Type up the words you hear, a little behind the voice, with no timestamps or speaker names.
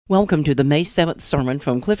Welcome to the May 7th sermon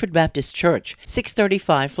from Clifford Baptist Church,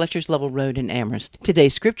 635 Fletcher's Level Road in Amherst.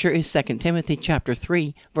 Today's scripture is 2 Timothy chapter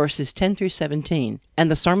 3, verses 10 through 17,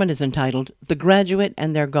 and the sermon is entitled, The Graduate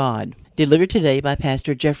and Their God, delivered today by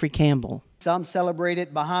Pastor Jeffrey Campbell. Some celebrate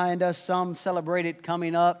it behind us, some celebrate it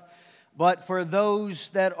coming up, but for those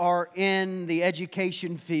that are in the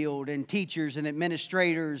education field and teachers and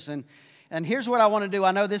administrators, and here's what I want to do.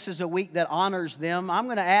 I know this is a week that honors them. I'm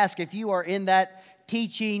going to ask if you are in that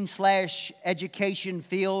teaching/education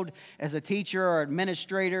field as a teacher or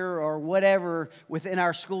administrator or whatever within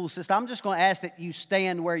our school system. I'm just going to ask that you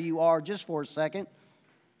stand where you are just for a second.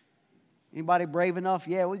 Anybody brave enough?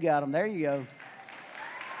 Yeah, we got them. There you go.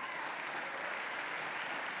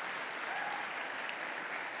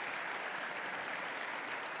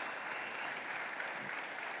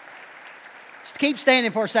 Just keep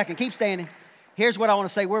standing for a second. Keep standing. Here's what I want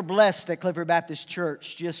to say. We're blessed at Clifford Baptist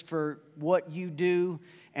Church just for what you do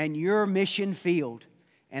and your mission field.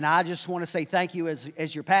 And I just want to say thank you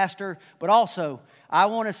as your pastor. But also, I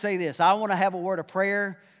want to say this. I want to have a word of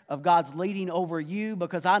prayer of God's leading over you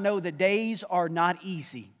because I know the days are not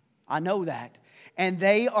easy. I know that. And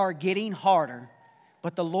they are getting harder.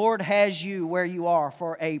 But the Lord has you where you are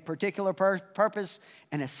for a particular purpose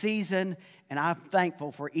and a season, and I'm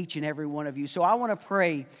thankful for each and every one of you. So I want to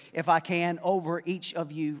pray, if I can, over each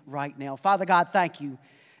of you right now. Father God, thank you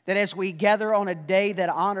that as we gather on a day that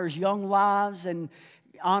honors young lives and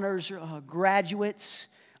honors graduates,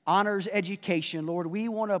 honors education, Lord, we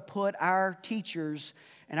want to put our teachers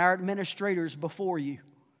and our administrators before you.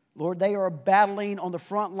 Lord, they are battling on the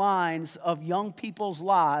front lines of young people's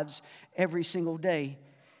lives every single day.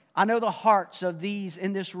 I know the hearts of these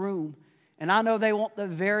in this room, and I know they want the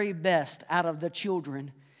very best out of the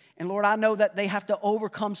children. And Lord, I know that they have to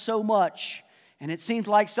overcome so much, and it seems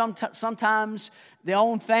like sometimes their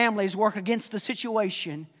own families work against the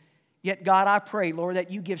situation. Yet, God, I pray, Lord,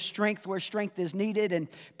 that you give strength where strength is needed and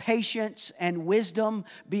patience and wisdom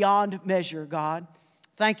beyond measure, God.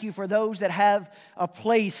 Thank you for those that have a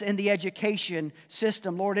place in the education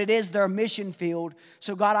system. Lord, it is their mission field.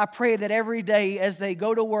 So, God, I pray that every day as they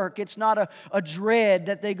go to work, it's not a dread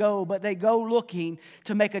that they go, but they go looking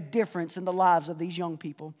to make a difference in the lives of these young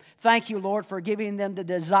people. Thank you, Lord, for giving them the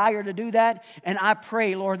desire to do that. And I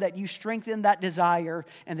pray, Lord, that you strengthen that desire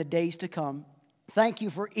in the days to come. Thank you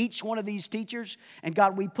for each one of these teachers. And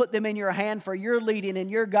God, we put them in your hand for your leading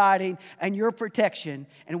and your guiding and your protection.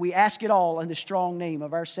 And we ask it all in the strong name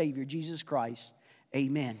of our Savior, Jesus Christ.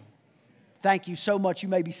 Amen. Thank you so much. You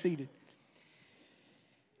may be seated.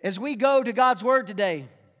 As we go to God's Word today,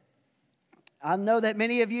 I know that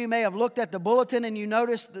many of you may have looked at the bulletin and you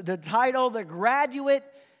noticed the title, The Graduate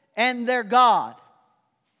and Their God.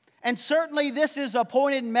 And certainly this is a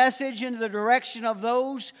pointed message in the direction of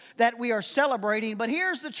those that we are celebrating. But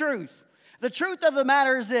here's the truth. The truth of the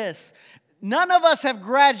matter is this. None of us have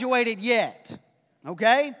graduated yet.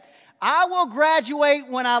 Okay? I will graduate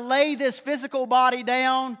when I lay this physical body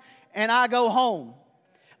down and I go home.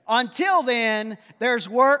 Until then, there's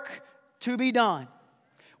work to be done.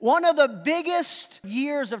 One of the biggest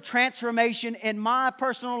years of transformation in my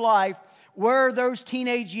personal life were those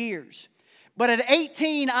teenage years. But at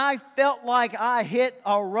 18, I felt like I hit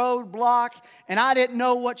a roadblock and I didn't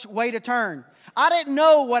know which way to turn. I didn't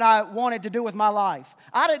know what I wanted to do with my life.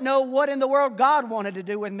 I didn't know what in the world God wanted to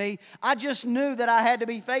do with me. I just knew that I had to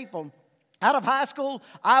be faithful. Out of high school,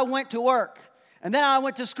 I went to work. And then I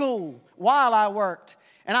went to school while I worked.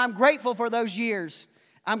 And I'm grateful for those years.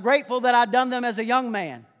 I'm grateful that I've done them as a young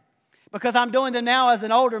man. Because I'm doing them now as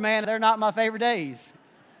an older man. They're not my favorite days.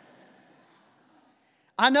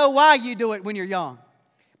 I know why you do it when you're young.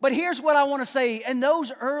 But here's what I want to say. In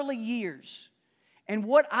those early years, and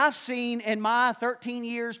what I've seen in my 13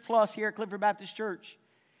 years plus here at Clifford Baptist Church,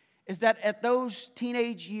 is that at those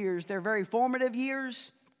teenage years, they're very formative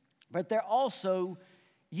years, but they're also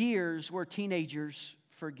years where teenagers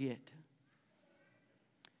forget.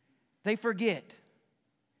 They forget.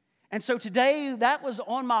 And so today, that was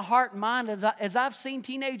on my heart and mind as I've seen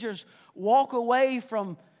teenagers walk away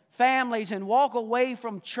from families and walk away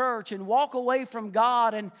from church and walk away from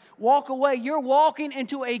God and walk away. You're walking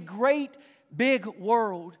into a great big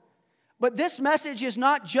world. But this message is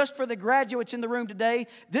not just for the graduates in the room today.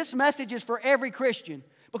 This message is for every Christian.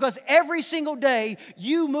 Because every single day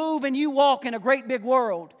you move and you walk in a great big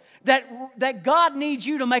world that God needs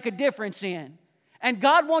you to make a difference in. And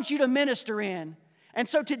God wants you to minister in. And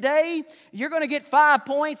so today, you're going to get 5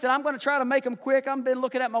 points, and I'm going to try to make them quick. I've been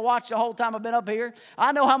looking at my watch the whole time I've been up here.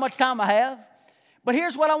 I know how much time I have. But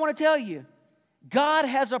here's what I want to tell you. God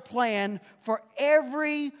has a plan for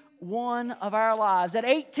every one of our lives. At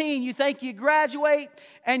 18, you think you graduate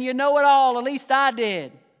and you know it all. At least I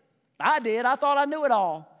did. I thought I knew it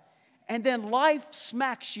all. And then life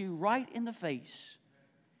smacks you right in the face.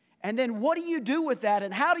 And then what do you do with that?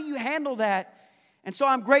 And how do you handle that? And so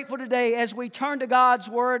I'm grateful today as we turn to God's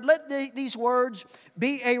Word. Let these words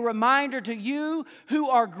be a reminder to you who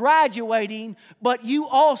are graduating, but you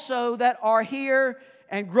also that are here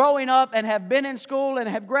and growing up and have been in school and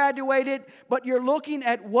have graduated, but you're looking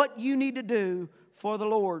at what you need to do for the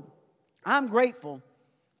Lord. I'm grateful.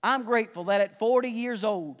 I'm grateful that at 40 years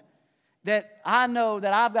old, that I know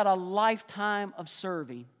that I've got a lifetime of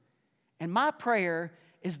serving. And my prayer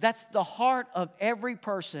is that's the heart of every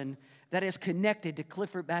person that is connected to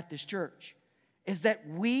Clifford Baptist Church, is that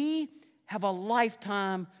we have a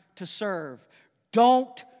lifetime to serve.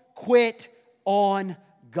 Don't quit on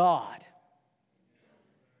God.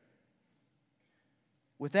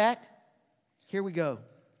 With that, here we go.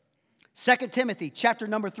 2 Timothy chapter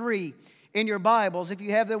number 3 in your Bibles. If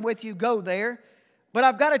you have them with you, go there. But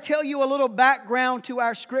I've got to tell you a little background to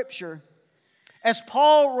our scripture. As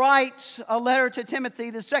Paul writes a letter to Timothy,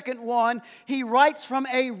 the second one, he writes from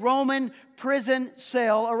a Roman prison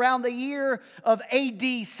cell around the year of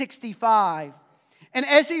AD 65. And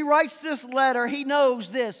as he writes this letter, he knows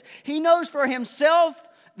this. He knows for himself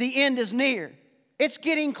the end is near. It's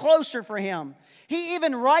getting closer for him. He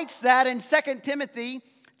even writes that in 2 Timothy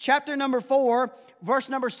chapter number 4, verse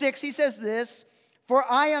number 6. He says this, "For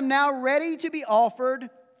I am now ready to be offered,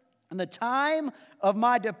 and the time of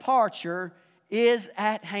my departure is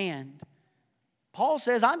at hand." Paul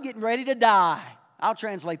says, I'm getting ready to die. I'll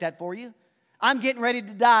translate that for you. I'm getting ready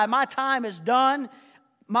to die. My time is done.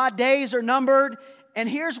 My days are numbered. And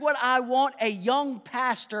here's what I want a young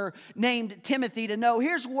pastor named Timothy to know.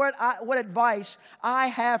 Here's what advice I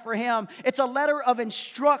have for him. It's a letter of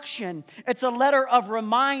instruction. It's a letter of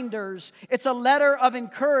reminders. It's a letter of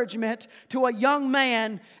encouragement to a young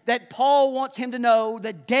man that Paul wants him to know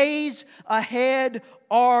the days ahead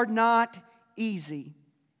are not easy.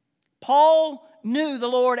 Paul knew the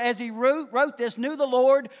Lord, as he wrote this, knew the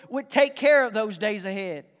Lord would take care of those days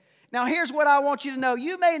ahead. Now, here's what I want you to know.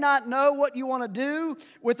 You may not know what you want to do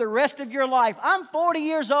with the rest of your life. I'm 40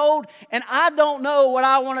 years old, and I don't know what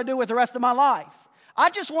I want to do with the rest of my life. I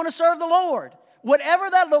just want to serve the Lord. Whatever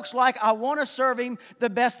that looks like, I want to serve Him the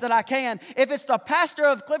best that I can. If it's the pastor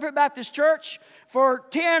of Clifford Baptist Church for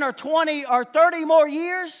 10 or 20 or 30 more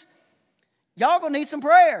years, y'all going to need some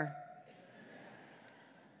prayer.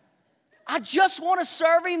 I just want to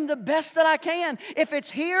serve Him the best that I can. If it's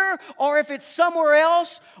here or if it's somewhere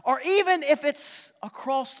else or even if it's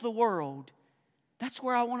across the world, that's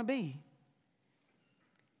where I want to be.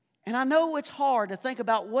 And I know it's hard to think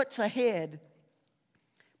about what's ahead,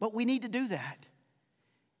 but we need to do that.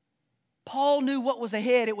 Paul knew what was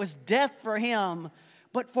ahead. It was death for him.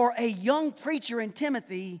 But for a young preacher in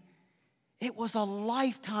Timothy, it was a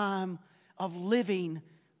lifetime of living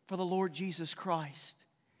for the Lord Jesus Christ.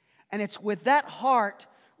 And it's with that heart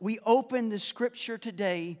we open the scripture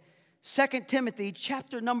today. 2 Timothy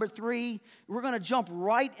chapter number 3. We're going to jump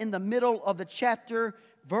right in the middle of the chapter,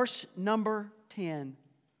 verse number 10.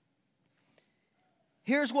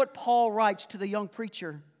 Here's what Paul writes to the young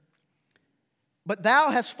preacher. "But thou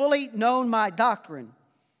hast fully known my doctrine,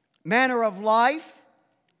 manner of life,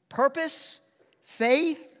 purpose,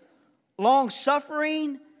 faith,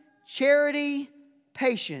 long-suffering, charity,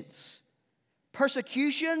 patience,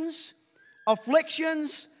 persecutions,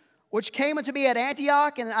 afflictions, which came unto me at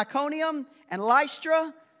Antioch and Iconium and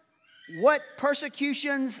Lystra, what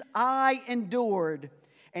persecutions I endured."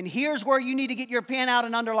 And here's where you need to get your pen out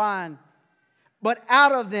and underline. "But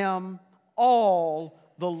out of them all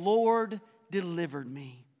the Lord delivered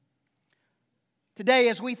me." Today,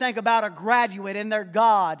 as we think about a graduate and their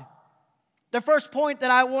God, the first point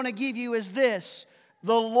that I want to give you is this: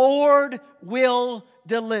 the Lord will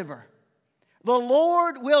deliver. The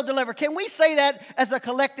Lord will deliver. Can we say that as a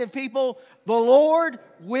collective people? The Lord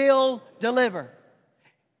will deliver.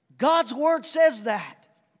 God's Word says that.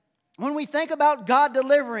 When we think about God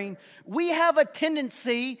delivering, we have a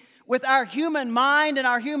tendency with our human mind and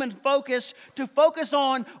our human focus to focus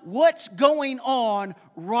on what's going on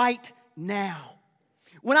right now.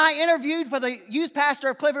 When I interviewed for the youth pastor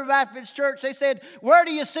of Clifford Baptist Church, they said, "Where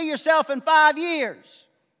do you see yourself in 5 years?"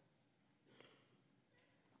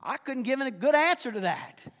 I couldn't give a good answer to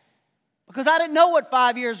that because I didn't know what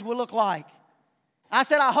 5 years would look like. I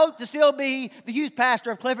said, I hope to still be the youth pastor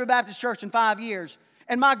of Clifford Baptist Church in 5 years.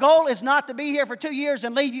 And my goal is not to be here for 2 years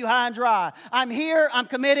and leave you high and dry. I'm here, I'm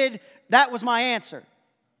committed. That was my answer.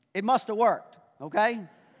 It must have worked, okay?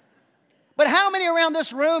 But how many around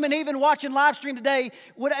this room and even watching live stream today,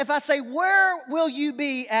 if I say, where will you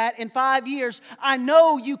be at in 5 years? I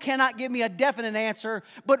know you cannot give me a definite answer,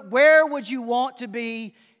 but where would you want to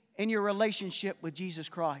be in your relationship with Jesus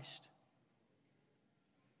Christ?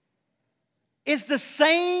 Is the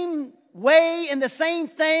same way and the same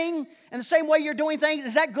thing and the same way you're doing things,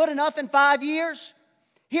 is that good enough in 5 years?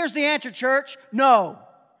 Here's the answer, church. No.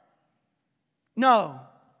 No.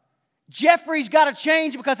 Jeffrey's got to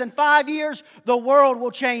change because in 5 years, the world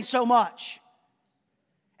will change so much.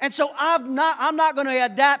 And so I'm not going to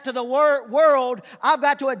adapt to the world. I've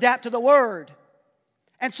got to adapt to the Word.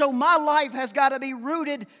 And so my life has got to be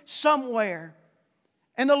rooted somewhere.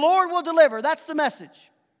 And the Lord will deliver. That's the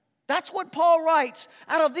message. That's what Paul writes.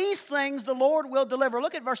 Out of these things, the Lord will deliver.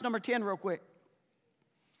 Look at verse number 10 real quick.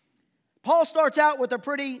 Paul starts out with a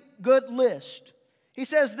pretty good list. He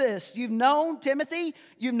says this, you've known, Timothy,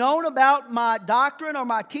 you've known about my doctrine or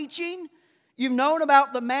my teaching. You've known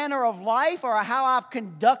about the manner of life or how I've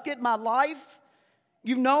conducted my life.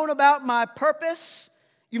 You've known about my purpose.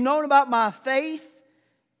 You've known about my faith.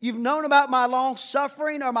 You've known about my long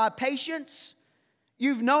suffering or my patience.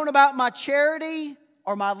 You've known about my charity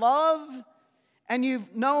or my love. And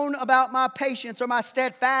you've known about my patience or my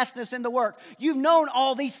steadfastness in the work. You've known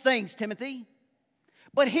all these things, Timothy.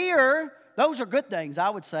 But here, those are good things, I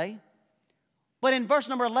would say. But in verse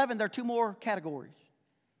number 11, there are two more categories.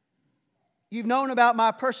 You've known about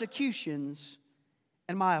my persecutions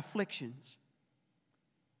and my afflictions.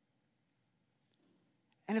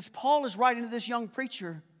 And as Paul is writing to this young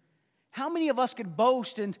preacher, how many of us could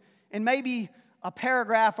boast in maybe a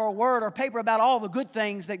paragraph or a word or paper about all the good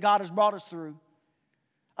things that God has brought us through?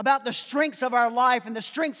 About the strengths of our life and the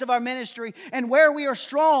strengths of our ministry and where we are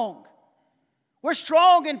strong. We're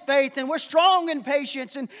strong in faith and we're strong in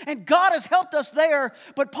patience and God has helped us there.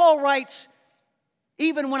 But Paul writes,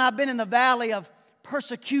 even when I've been in the valley of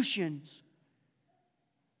persecutions,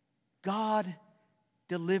 God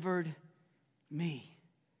delivered me.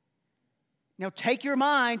 Now take your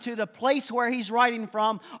mind to the place where he's writing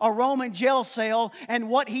from, a Roman jail cell, and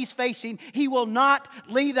what he's facing. He will not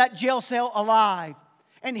leave that jail cell alive.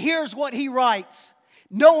 And here's what he writes,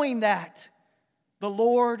 knowing that the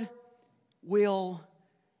Lord will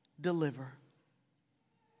deliver.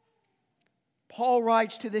 Paul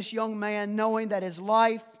writes to this young man knowing that his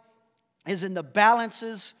life is in the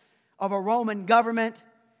balances of a Roman government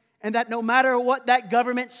and that no matter what that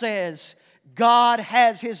government says, God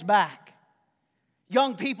has his back.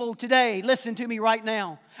 Young people today, listen to me right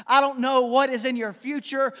now. I don't know what is in your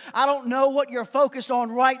future. I don't know what you're focused on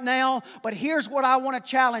right now. But here's what I want to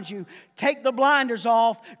challenge you. Take the blinders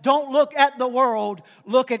off. Don't look at the world.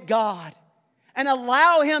 Look at God. And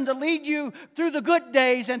allow Him to lead you through the good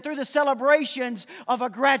days and through the celebrations of a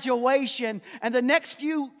graduation. And the next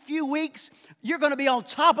few weeks, you're going to be on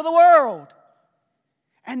top of the world.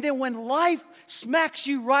 And then when life smacks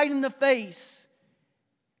you right in the face,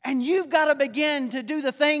 and you've got to begin to do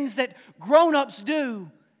the things that grown-ups do,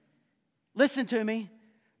 listen to me.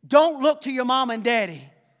 Don't look to your mom and daddy.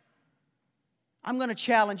 I'm going to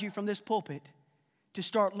challenge you from this pulpit to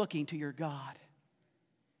start looking to your God.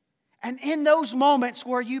 And in those moments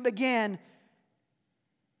where you begin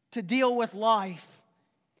to deal with life,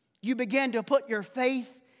 you begin to put your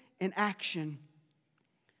faith in action.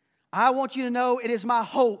 I want you to know it is my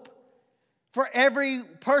hope for every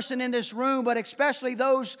person in this room, but especially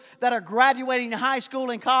those that are graduating high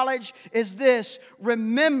school and college, is this.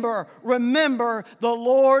 Remember, the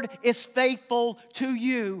Lord is faithful to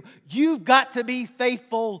you. You've got to be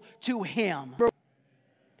faithful to Him.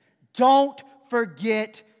 Don't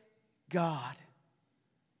forget God.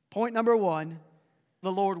 Point number 1,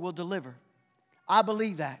 the Lord will deliver. I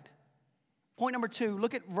believe that. Point number 2,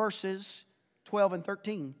 look at verses 12 and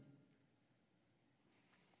 13.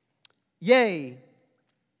 Yea,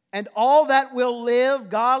 and all that will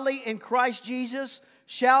live godly in Christ Jesus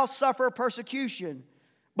shall suffer persecution.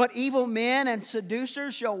 But evil men and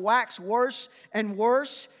seducers shall wax worse and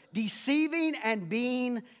worse, deceiving and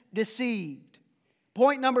being deceived.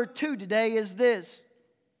 Point number 2 today is this.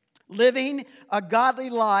 Living a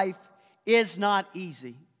godly life is not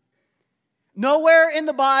easy. Nowhere in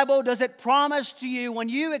the Bible does it promise to you when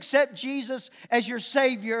you accept Jesus as your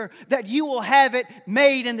Savior that you will have it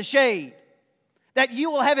made in the shade. That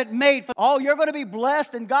you will have it made for, oh, you're going to be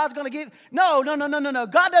blessed and God's going to give. No.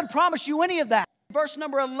 God doesn't promise you any of that. Verse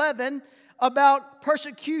number 11 about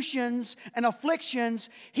persecutions and afflictions,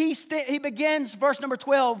 he begins verse number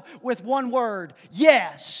 12 with one word.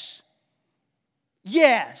 Yes.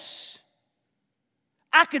 Yes.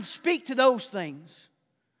 I can speak to those things.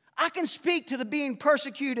 I can speak to the being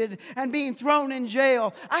persecuted and being thrown in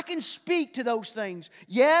jail. I can speak to those things.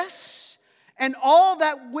 Yes, and all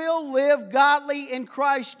that will live godly in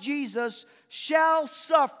Christ Jesus shall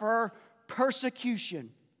suffer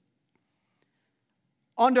persecution.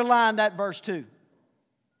 Underline that verse 2.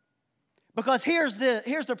 Because here's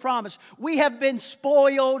the promise. We have been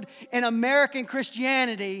spoiled in American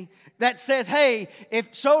Christianity that says, hey,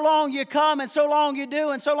 if so long you come and so long you do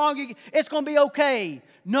and so long you, it's going to be okay.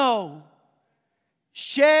 No.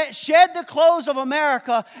 Shed the clothes of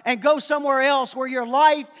America and go somewhere else where your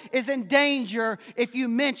life is in danger if you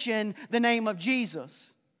mention the name of Jesus.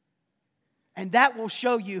 And that will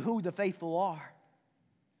show you who the faithful are.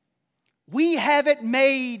 We have it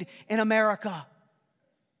made in America.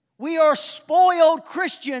 We are spoiled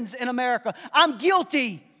Christians in America. I'm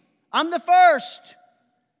guilty. I'm the first.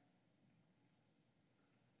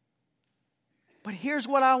 But here's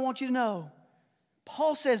what I want you to know.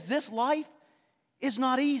 Paul says this life is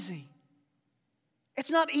not easy.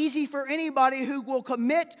 It's not easy for anybody who will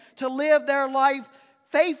commit to live their life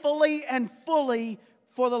faithfully and fully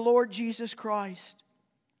for the Lord Jesus Christ.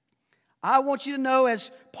 I want you to know,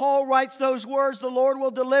 as Paul writes those words, the Lord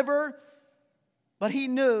will deliver, but he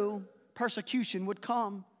knew persecution would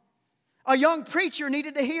come. A young preacher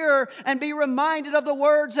needed to hear and be reminded of the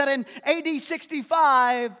words that in AD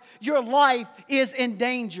 65, your life is in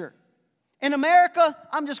danger. In America,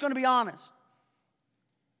 I'm just going to be honest.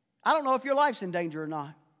 I don't know if your life's in danger or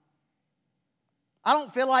not. I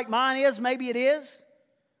don't feel like mine is. Maybe it is.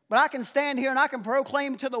 But I can stand here and I can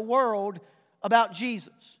proclaim to the world about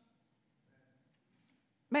Jesus.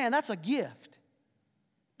 Man, that's a gift.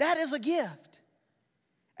 That is a gift.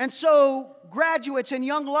 And so, graduates and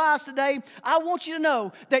young lives today, I want you to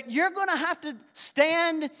know that you're going to have to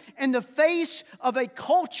stand in the face of a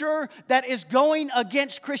culture that is going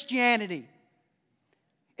against Christianity.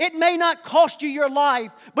 It may not cost you your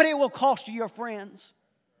life, but it will cost you your friends.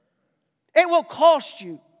 It will cost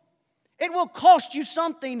you. It will cost you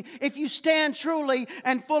something if you stand truly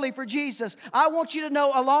and fully for Jesus. I want you to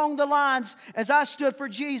know, along the lines, as I stood for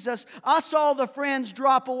Jesus, I saw the friends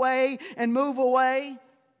drop away and move away.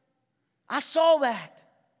 I saw that.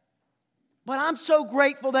 But I'm so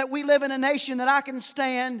grateful that we live in a nation that I can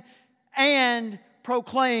stand and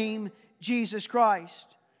proclaim Jesus Christ.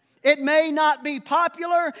 It may not be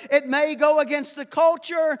popular. It may go against the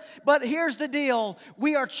culture. But here's the deal.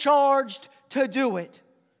 We are charged to do it,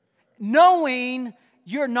 knowing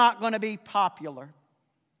you're not going to be popular.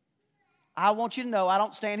 I want you to know I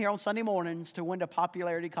don't stand here on Sunday mornings to win the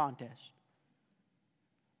popularity contest.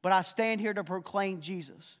 But I stand here to proclaim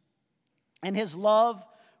Jesus and His love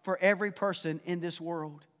for every person in this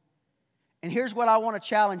world. And here's what I want to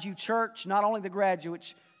challenge you, church, not only the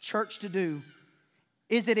graduates, church, to do.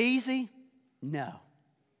 Is it easy? No.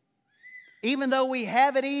 Even though we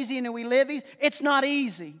have it easy and we live easy, it's not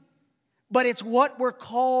easy. But it's what we're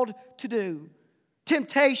called to do.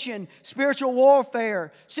 Temptation, spiritual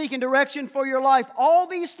warfare, seeking direction for your life. All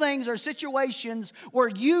these things are situations where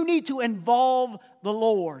you need to involve the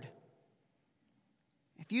Lord.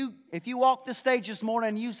 If you walk the stage this morning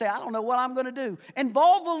and you say, I don't know what I'm going to do,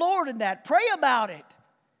 involve the Lord in that. Pray about it.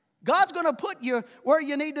 God's going to put you where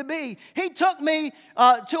you need to be. He took me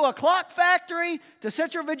to a clock factory, to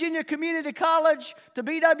Central Virginia Community College, to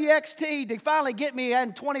BWXT to finally get me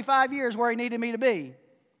in 25 years where He needed me to be.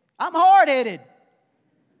 I'm hard-headed.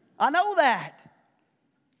 I know that.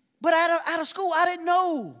 But out of school, I didn't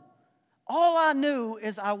know. All I knew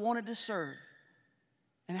is I wanted to serve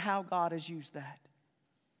and how God has used that.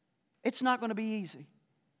 It's not going to be easy.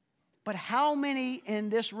 But how many in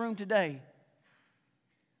this room today,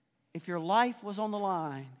 if your life was on the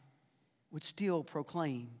line, would still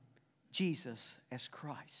proclaim Jesus as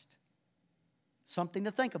Christ? Something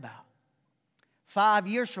to think about. 5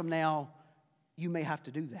 years from now, you may have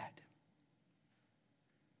to do that.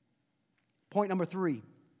 Point number 3.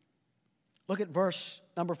 Look at verse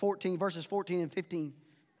number 14, verses 14 and 15.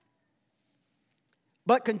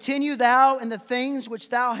 But continue thou in the things which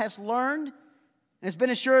thou hast learned, and hast been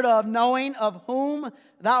assured of, knowing of whom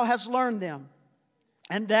thou hast learned them.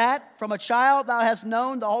 And that from a child thou hast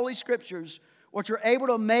known the Holy Scriptures, which are able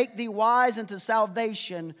to make thee wise unto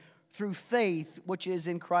salvation through faith which is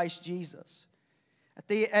in Christ Jesus.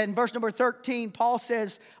 In verse number 13, Paul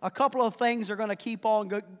says a couple of things are going to keep on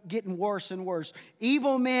getting worse and worse.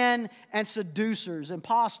 Evil men and seducers,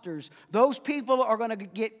 imposters. Those people are going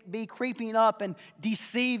to be creeping up and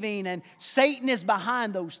deceiving, and Satan is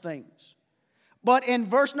behind those things. But in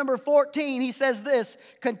verse number 14, he says this,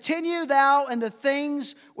 continue thou in the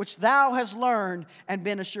things which thou hast learned and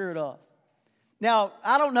been assured of. Now,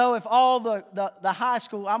 I don't know if all the high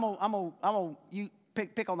school, you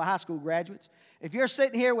pick on the high school graduates. If you're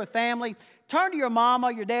sitting here with family, turn to your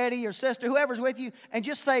mama, your daddy, your sister, whoever's with you, and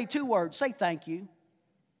just say 2 words. Say thank you.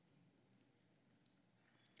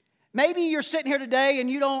 Maybe you're sitting here today and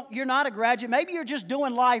you're not a graduate. Maybe you're just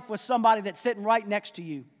doing life with somebody that's sitting right next to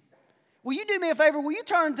you. Will you do me a favor? Will you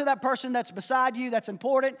turn to that person that's beside you, that's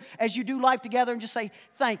important, as you do life together, and just say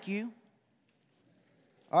thank you?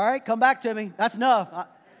 All right, come back to me. That's enough.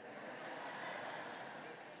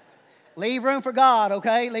 Leave room for God,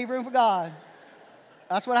 okay? Leave room for God.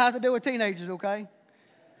 That's what I have to do with teenagers, okay?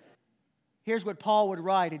 Here's what Paul would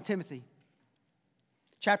write in Timothy,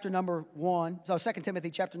 chapter number 1. So 2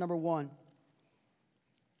 Timothy, chapter number 1.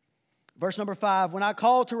 Verse number 5. When I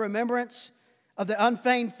call to remembrance of the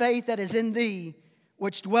unfeigned faith that is in thee,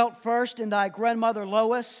 which dwelt first in thy grandmother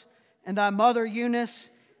Lois and thy mother Eunice,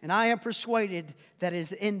 and I am persuaded that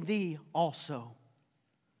is in thee also.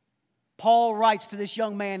 Paul writes to this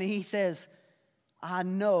young man and he says, I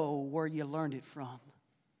know where you learned it from.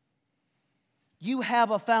 You have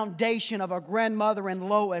a foundation of a grandmother in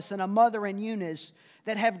Lois and a mother in Eunice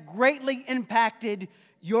that have greatly impacted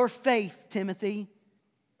your faith, Timothy.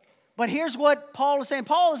 But here's what Paul is saying.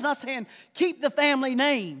 Paul is not saying keep the family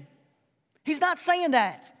name. He's not saying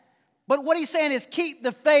that. But what he's saying is keep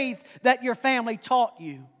the faith that your family taught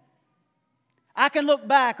you. I can look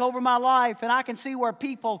back over my life and I can see where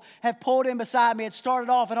people have pulled in beside me. It started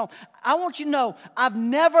off at home. I want you to know, I've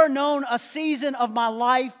never known a season of my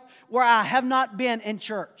life where I have not been in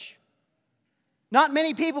church. Not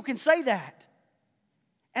many people can say that.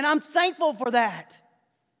 And I'm thankful for that.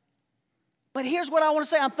 But here's what I want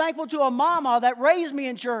to say. I'm thankful to a mama that raised me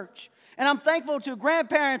in church. And I'm thankful to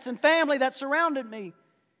grandparents and family that surrounded me.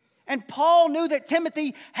 And Paul knew that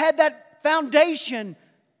Timothy had that foundation.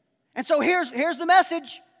 And so here's the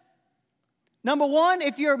message. Number one,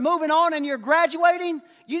 if you're moving on and you're graduating,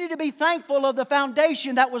 you need to be thankful of the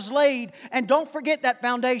foundation that was laid. And don't forget that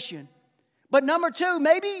foundation. But number two,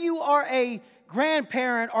 maybe you are a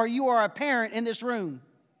grandparent or you are a parent in this room.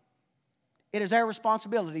 It is our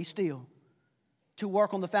responsibility still to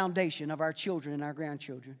work on the foundation of our children and our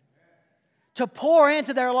grandchildren. To pour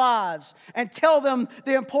into their lives and tell them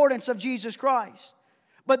the importance of Jesus Christ.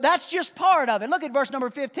 But that's just part of it. Look at verse number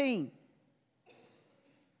 15.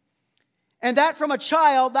 And that from a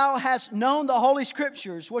child thou hast known the Holy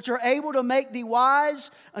Scriptures, which are able to make thee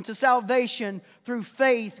wise unto salvation through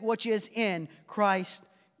faith which is in Christ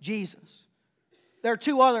Jesus. There are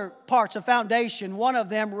 2 other parts of foundation. One of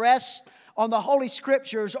them rests on the Holy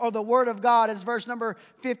Scriptures or the Word of God, as verse number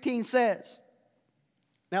 15 says.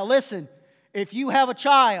 Now listen, if you have a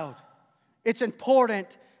child, it's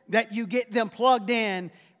important that you get them plugged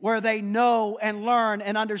in where they know and learn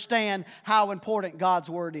and understand how important God's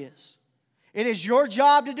Word is. It is your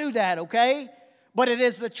job to do that, okay? But it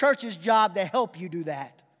is the church's job to help you do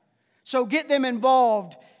that. So get them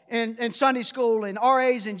involved in Sunday school and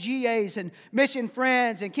RAs and GAs and Mission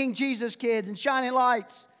Friends and King Jesus Kids and Shining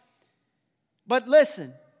Lights. But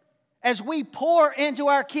listen, as we pour into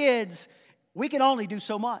our kids, we can only do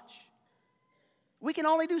so much. We can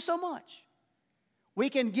only do so much. We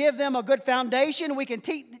can give them a good foundation. We can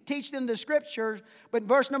teach them the Scriptures. But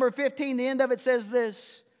verse number 15, the end of it says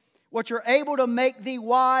this. Which are able to make thee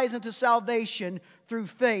wise unto salvation through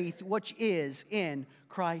faith, which is in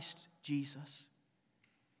Christ Jesus.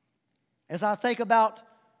 As I think about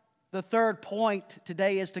the third point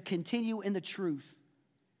today is to continue in the truth.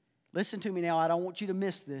 Listen to me now. I don't want you to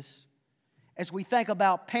miss this. As we think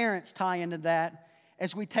about parents tying into that,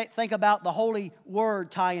 as we think about the Holy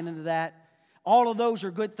Word tying into that, all of those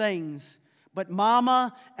are good things. But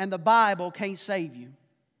mama and the Bible can't save you.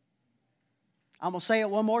 I'm going to say it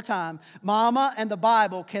one more time. Mama and the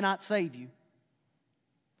Bible cannot save you.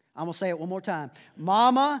 I'm going to say it one more time.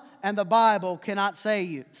 Mama and the Bible cannot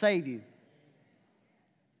save you.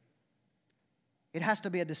 It has to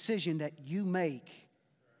be a decision that you make.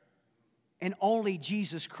 And only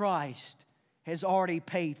Jesus Christ has already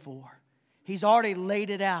paid for. He's already laid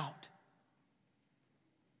it out.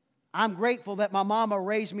 I'm grateful that my mama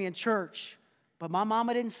raised me in church, but my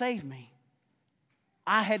mama didn't save me.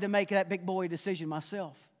 I had to make that big boy decision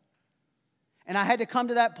myself. And I had to come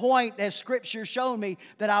to that point as Scripture showed me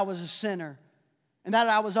that I was a sinner and that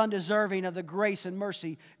I was undeserving of the grace and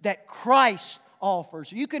mercy that Christ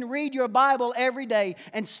offers. You can read your Bible every day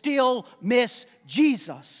and still miss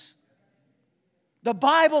Jesus. The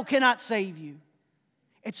Bible cannot save you.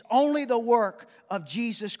 It's only the work of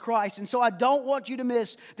Jesus Christ. And so I don't want you to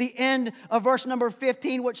miss the end of verse number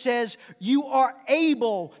 15, which says, you are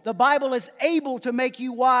able, the Bible is able to make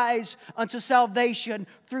you wise unto salvation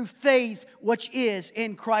through faith, which is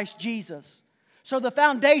in Christ Jesus. So the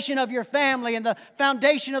foundation of your family and the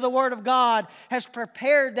foundation of the Word of God has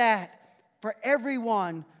prepared that for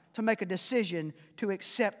everyone to make a decision to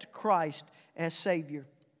accept Christ as Savior.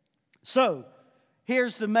 So,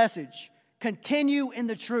 here's the message. Continue in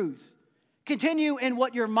the truth. Continue in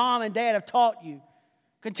what your mom and dad have taught you.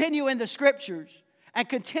 Continue in the Scriptures. And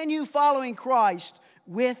continue following Christ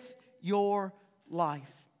with your life.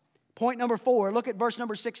 Point number 4, look at verse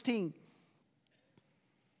number 16.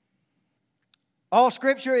 All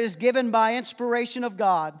Scripture is given by inspiration of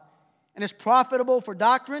God and is profitable for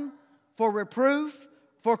doctrine, for reproof,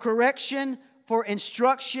 for correction, for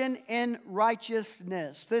instruction in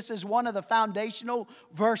righteousness. This is one of the foundational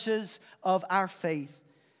verses of our faith.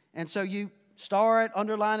 And so you star it,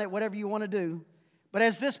 underline it, whatever you want to do. But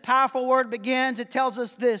as this powerful word begins, it tells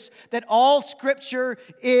us this, that all Scripture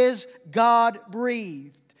is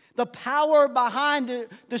God-breathed. The power behind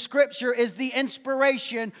the Scripture is the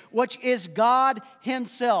inspiration, which is God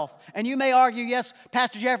Himself. And you may argue, yes,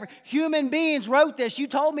 Pastor Jeffrey, human beings wrote this. You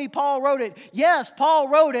told me Paul wrote it. Yes, Paul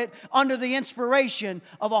wrote it under the inspiration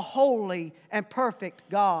of a holy and perfect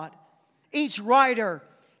God. Each writer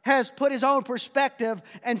has put his own perspective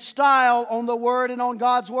and style on the Word and on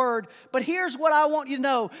God's Word. But here's what I want you to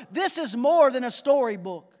know. This is more than a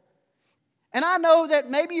storybook. And I know that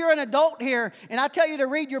maybe you're an adult here, and I tell you to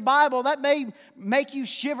read your Bible, that may make you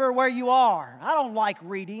shiver where you are. I don't like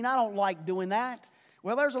reading. I don't like doing that.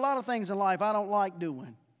 Well, there's a lot of things in life I don't like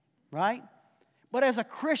doing, right? But as a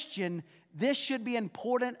Christian, this should be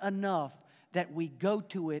important enough that we go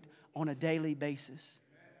to it on a daily basis.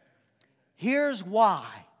 Here's why.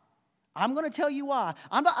 I'm going to tell you why.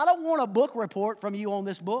 I don't want a book report from you on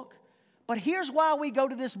this book. But here's why we go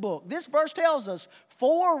to this book. This verse tells us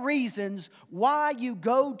 4 reasons why you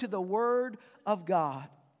go to the Word of God.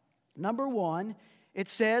 Number 1, it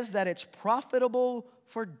says that it's profitable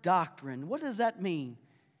for doctrine. What does that mean?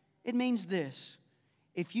 It means this.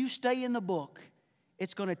 If you stay in the book,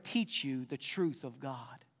 it's going to teach you the truth of God.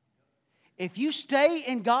 If you stay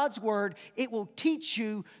in God's Word, it will teach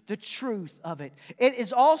you the truth of it. It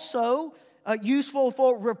is also useful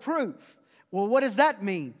for reproof. Well, what does that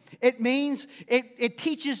mean? It means it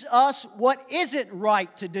teaches us what isn't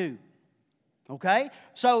right to do. Okay?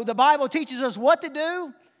 So the Bible teaches us what to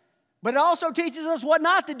do, but it also teaches us what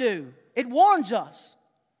not to do. It warns us.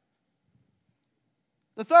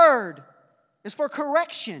 The third is for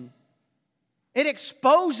correction. It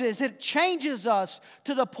exposes, it changes us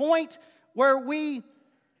to the point where we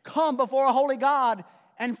come before a holy God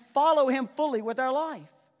and follow Him fully with our life.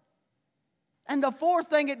 And the fourth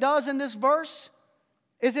thing it does in this verse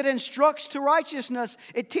is it instructs to righteousness.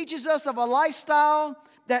 It teaches us of a lifestyle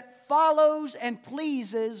that follows and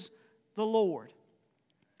pleases the Lord.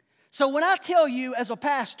 So when I tell you as a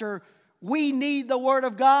pastor, we need the Word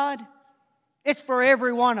of God, it's for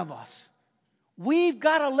every one of us. We've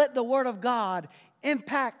got to let the Word of God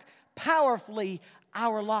impact powerfully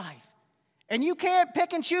our life. And you can't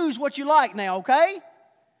pick and choose what you like now, okay?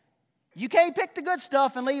 You can't pick the good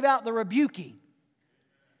stuff and leave out the rebuking.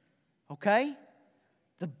 Okay?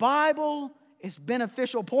 The Bible is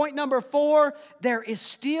beneficial. Point number 4, there is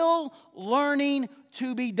still learning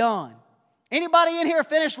to be done. Anybody in here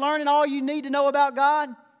finished learning all you need to know about God?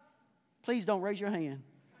 Please don't raise your hand.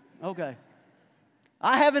 Okay.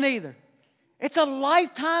 I haven't either. It's a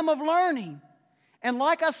lifetime of learning. And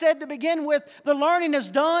like I said to begin with, the learning is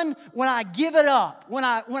done when I give it up. When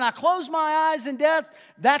I close my eyes in death,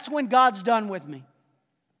 that's when God's done with me.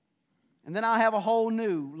 And then I have a whole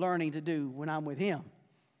new learning to do when I'm with Him.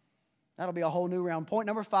 That'll be a whole new round. Point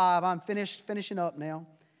number 5, I'm finishing up now.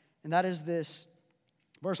 And that is this.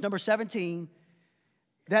 Verse number 17.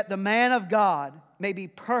 That the man of God may be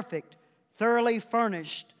perfect, thoroughly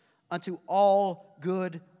furnished unto all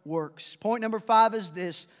good works. Point number 5 is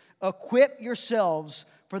this. Equip yourselves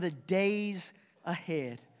for the days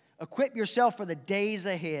ahead. Equip yourself for the days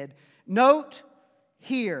ahead. Note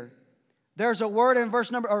here, there's a word in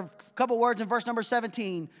a couple words in verse number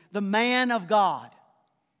 17. The man of God.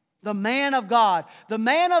 The man of God. The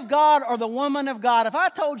man of God or the woman of God. If I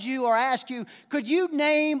told you or asked you, could you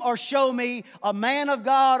name or show me a man of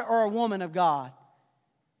God or a woman of God?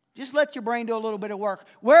 Just let your brain do a little bit of work.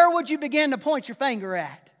 Where would you begin to point your finger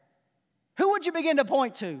at? Who would you begin to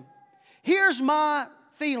point to? Here's my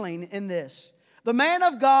feeling in this. The man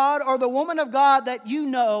of God or the woman of God that you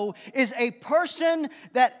know is a person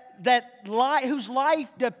whose life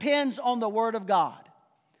depends on the Word of God.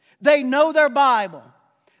 They know their Bible.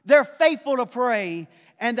 They're faithful to pray,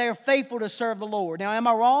 and they're faithful to serve the Lord. Now, am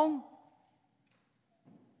I wrong?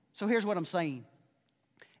 So here's what I'm saying.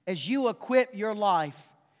 As you equip your life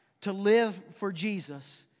to live for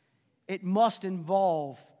Jesus, it must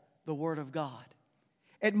involve the Word of God.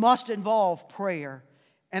 It must involve prayer.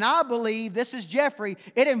 And I believe, this is Jeffrey,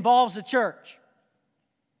 it involves the church.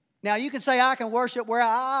 Now, you can say, I can worship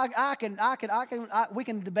where we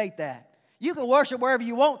can debate that. You can worship wherever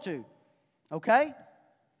you want to, okay?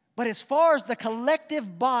 But as far as the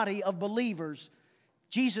collective body of believers,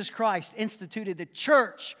 Jesus Christ instituted the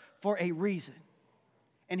church for a reason.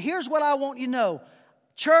 And here's what I want you to know.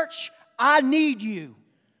 Church, I need you.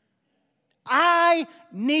 I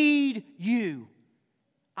need you.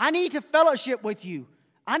 I need to fellowship with you.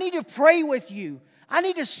 I need to pray with you. I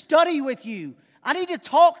need to study with you. I need to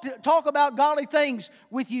talk about godly things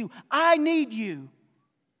with you. I need you.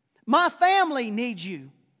 My family needs you.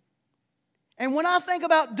 And when I think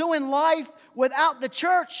about doing life without the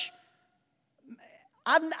church,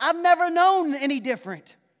 I've never known any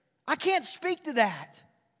different. I can't speak to that.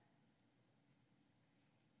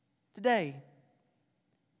 Today,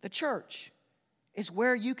 the church is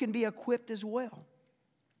where you can be equipped as well.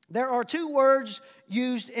 There are two words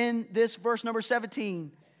used in this verse number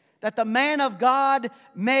 17. That the man of God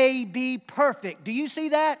may be perfect. Do you see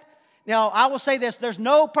that? Now, I will say this. There's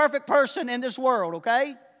no perfect person in this world,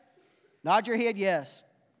 okay? Nod your head, yes.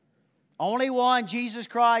 Only one, Jesus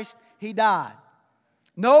Christ, He died.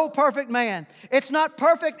 No perfect man. It's not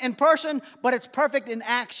perfect in person, but it's perfect in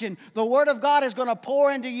action. The Word of God is going to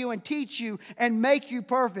pour into you and teach you and make you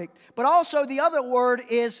perfect. But also the other word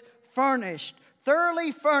is furnished.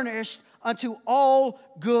 Thoroughly furnished unto all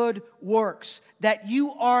good works, that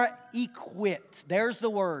you are equipped. There's the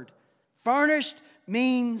word. Furnished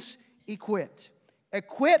means equipped.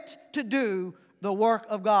 Equipped to do the work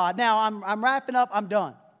of God. Now, I'm wrapping up. I'm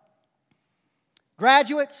done.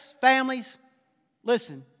 Graduates, families,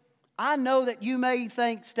 listen. I know that you may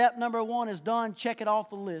think step number 1 is done. Check it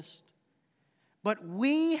off the list. But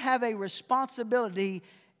we have a responsibility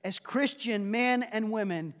as Christian men and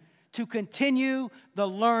women to continue the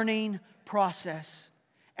learning process.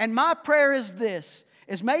 And my prayer is this,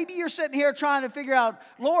 is maybe you're sitting here trying to figure out,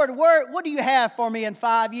 Lord, what do you have for me in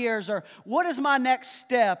 5 years? Or what is my next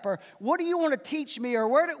step? Or what do you want to teach me? Or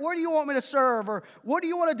where do you want me to serve? Or what do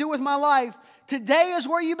you want to do with my life? Today is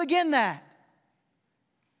where you begin that.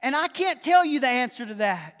 And I can't tell you the answer to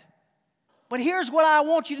that. But here's what I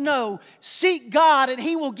want you to know. Seek God and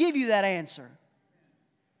He will give you that answer.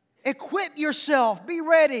 Equip yourself. Be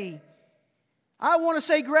ready. I want to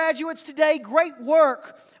say, graduates, today, great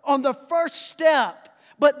work on the first step.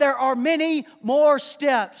 But there are many more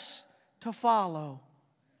steps to follow.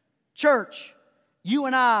 Church, you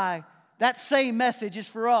and I, that same message is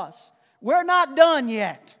for us. We're not done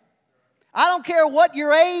yet. I don't care what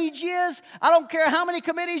your age is. I don't care how many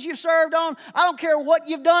committees you've served on. I don't care what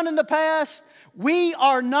you've done in the past. We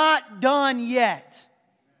are not done yet.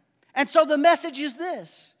 And so the message is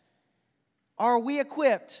this. Are we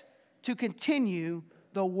equipped to continue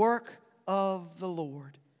the work of the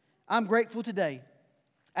Lord? I'm grateful today,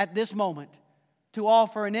 at this moment, to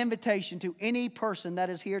offer an invitation to any person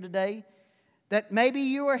that is here today, that maybe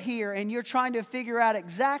you are here and you're trying to figure out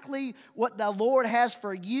exactly what the Lord has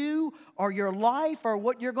for you or your life or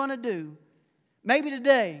what you're going to do. Maybe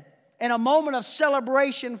today, in a moment of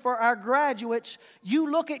celebration for our graduates,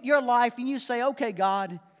 you look at your life and you say, okay,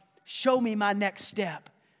 God, show me my next step.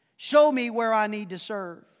 Show me where I need to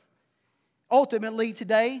serve. Ultimately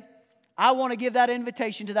today, I want to give that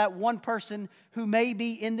invitation to that one person who may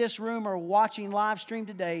be in this room or watching live stream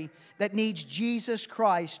today that needs Jesus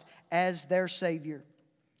Christ as their Savior.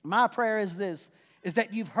 My prayer is this, is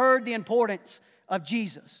that you've heard the importance of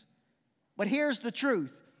Jesus. But here's the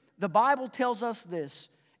truth. The Bible tells us this.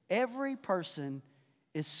 Every person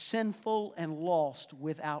is sinful and lost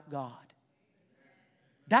without God.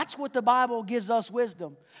 That's what the Bible gives us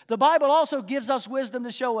wisdom. The Bible also gives us wisdom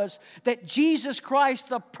to show us that Jesus Christ,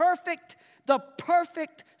 the perfect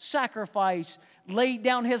sacrifice, laid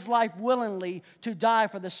down His life willingly to die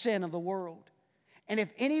for the sin of the world. And if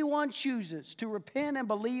anyone chooses to repent and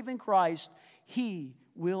believe in Christ, He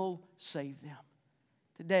will save them.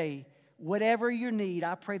 Today, whatever your need,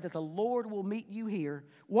 I pray that the Lord will meet you here.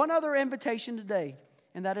 One other invitation today,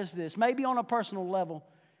 and that is this. Maybe on a personal level,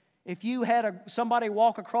 if you had somebody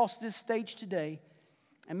walk across this stage today,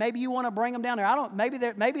 and maybe you want to bring them down there.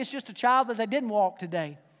 Maybe it's just a child that they didn't walk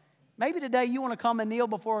today. Maybe today you want to come and kneel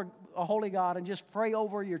before a holy God and just pray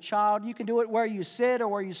over your child. You can do it where you sit or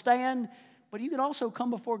where you stand, but you can also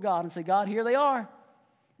come before God and say, God, here they are.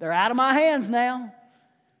 They're out of my hands now.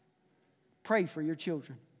 pray for your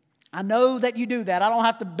children. I know that you do that. I don't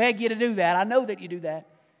have to beg you to do that. I know that you do that.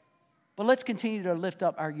 But let's continue to lift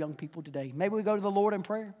up our young people today. Maybe we go to the Lord in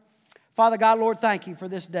prayer. Father God, Lord, thank you for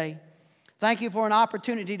this day. Thank you for an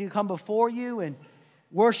opportunity to come before you and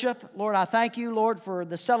worship. Lord, I thank you, Lord, for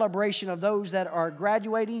the celebration of those that are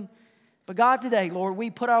graduating. But God, today, Lord, we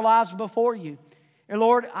put our lives before you. And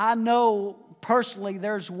Lord, I know personally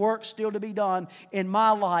there's work still to be done in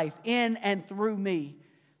my life, in and through me.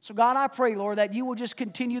 So God, I pray, Lord, that you will just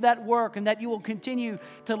continue that work and that you will continue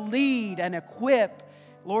to lead and equip.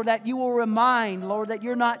 Lord, that you will remind, Lord, that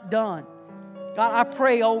you're not done. God, I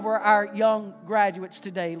pray over our young graduates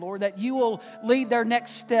today, Lord, that you will lead their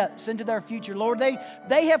next steps into their future. Lord,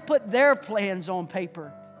 they have put their plans on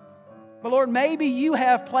paper. But Lord, maybe you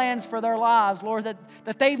have plans for their lives, Lord,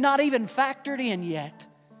 that they've not even factored in yet.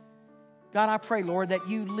 God, I pray, Lord, that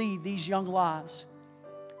you lead these young lives.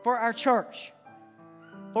 For our church,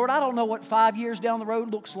 Lord, I don't know what 5 years down the road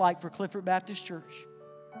looks like for Clifford Baptist Church.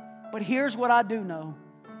 But here's what I do know.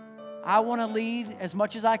 I want to lead as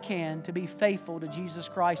much as I can to be faithful to Jesus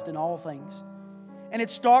Christ in all things. And it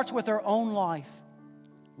starts with our own life.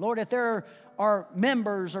 Lord, if there are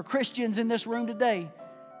members or Christians in this room today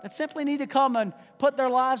that simply need to come and put their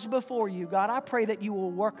lives before you, God, I pray that you will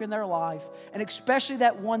work in their life, and especially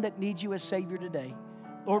that one that needs you as Savior today.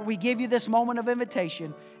 Lord, we give you this moment of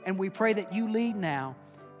invitation, and we pray that you lead now.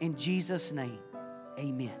 In Jesus' name,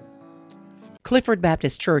 amen. Clifford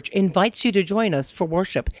Baptist Church invites you to join us for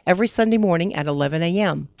worship every Sunday morning at 11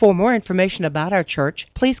 a.m. For more information about our church,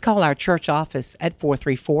 please call our church office at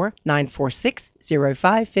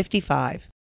 434-946-0555.